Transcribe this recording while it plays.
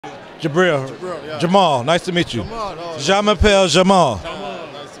Jabril. Jabril, yeah. Jamal, nice to meet you. Jamal, oh, Jean-Michel Jamal.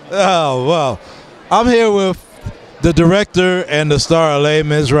 nice to meet you. Oh, well. I'm here with the director and the star, Les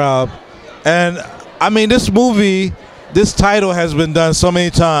Miserables. And, I mean, this movie, this title has been done so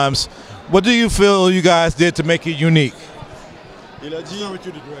many times. What do you feel you guys did to make it unique? Il a dit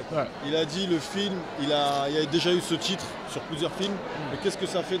le film, il y a déjà eu ce titre sur plusieurs films, mais qu'est-ce que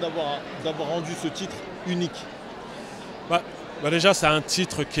ça fait d'avoir rendu ce titre unique? Bah déjà c'est un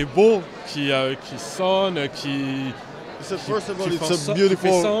titre qui est beau, qui sonne, qui. He said first of all it's a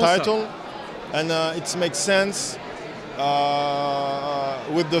beautiful title, and it makes sense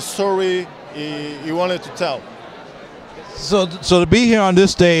with the story he wanted to tell. So to be here on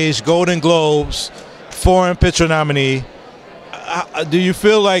this stage, Golden Globes, Foreign Picture nominee. Do you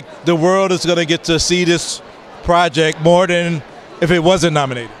feel like the world is going to get to see this project more than if it wasn't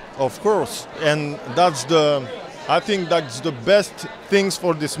nominated? Of course, and I think that's the best things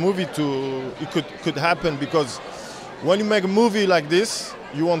for this movie could happen, because when you make a movie like this,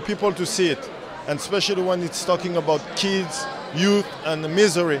 you want people to see it, and especially when it's talking about kids, youth, and the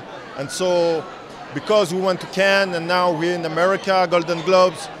misery. And so, because we went to Cannes and now we're in America, Golden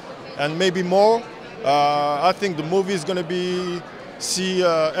Globes, and maybe more. I think the movie is going to be seen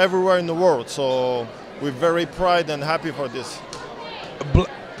everywhere in the world, so we're very proud and happy for this.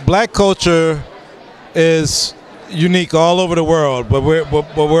 Black culture is unique all over the world, but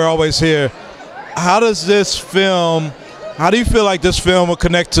we're always here. How do you feel like this film will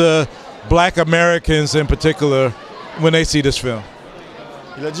connect to Black Americans in particular when they see this film?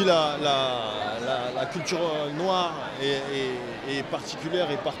 Il a dit la culture noire est particulière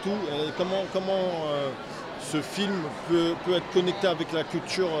et partout. Comment ce film peut être connecté avec la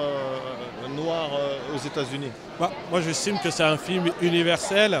culture noire aux États-Unis? Moi j'estime que c'est un film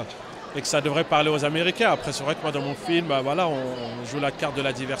universel et que ça devrait parler aux Américains. Après c'est vrai que moi dans mon film, voilà, on joue la carte de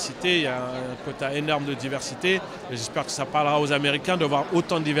la diversité, il y a un quota énorme de diversité et j'espère que ça parlera aux Américains de voir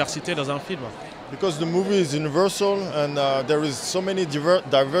autant de diversité dans un film. Because the movie is universal and there is so many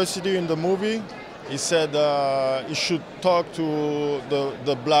diversity in the movie, he said he should talk to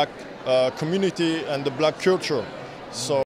the black community and the black culture. So